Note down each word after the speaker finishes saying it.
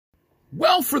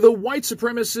Well, for the white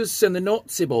supremacists and the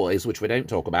Nazi boys, which we don't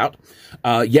talk about,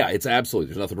 yeah, it's absolutely,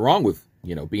 there's nothing wrong with,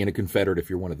 being a Confederate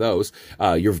if you're one of those.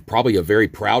 You're probably a very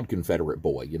proud Confederate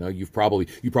boy. You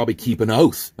probably keep an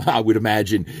oath, I would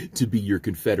imagine, to be your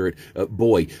Confederate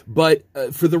boy. But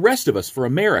for the rest of us, for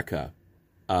America,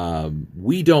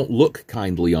 we don't look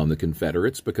kindly on the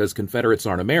Confederates because Confederates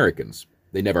aren't Americans.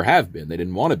 They never have been. They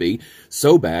didn't want to be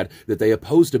so bad that they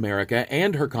opposed America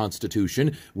and her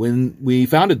Constitution when we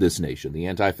founded this nation. The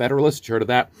Anti-Federalists, you heard of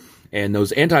that? And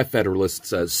those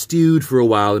Anti-Federalists stewed for a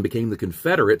while and became the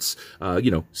Confederates,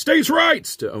 states'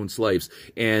 rights to own slaves.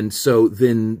 And so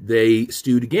then they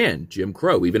stewed again, Jim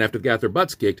Crow. Even after they got their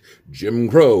butts kicked, Jim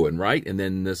Crow, and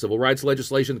then the civil rights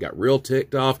legislation got real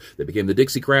ticked off. They became the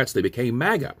Dixiecrats. They became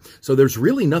MAGA. So there's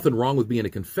really nothing wrong with being a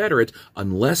Confederate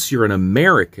unless you're an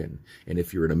American. And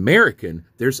if you're an American,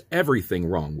 there's everything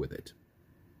wrong with it.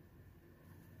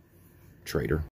 Traitor.